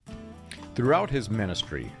Throughout his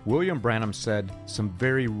ministry, William Branham said some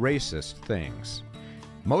very racist things.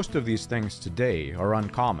 Most of these things today are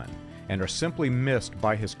uncommon and are simply missed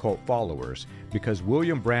by his cult followers because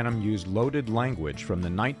William Branham used loaded language from the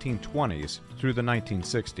 1920s through the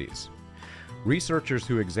 1960s. Researchers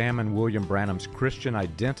who examine William Branham's Christian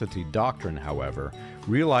identity doctrine, however,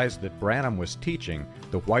 realized that Branham was teaching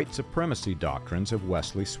the white supremacy doctrines of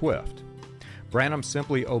Wesley Swift. Branham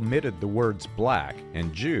simply omitted the words black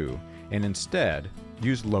and Jew and instead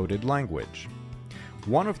used loaded language.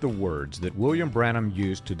 One of the words that William Branham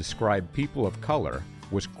used to describe people of color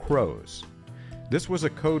was crows. This was a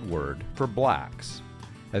code word for blacks.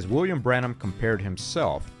 As William Branham compared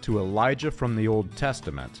himself to Elijah from the Old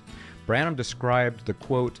Testament, Branham described the,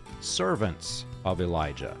 quote, servants of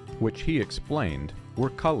Elijah, which he explained were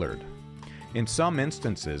colored. In some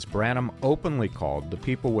instances, Branham openly called the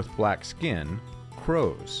people with black skin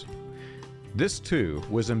crows. This, too,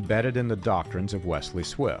 was embedded in the doctrines of Wesley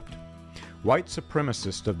Swift. White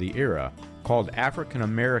supremacists of the era called African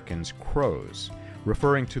Americans crows,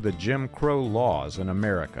 referring to the Jim Crow laws in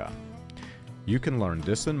America. You can learn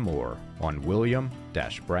this and more on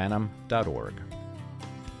william-branham.org.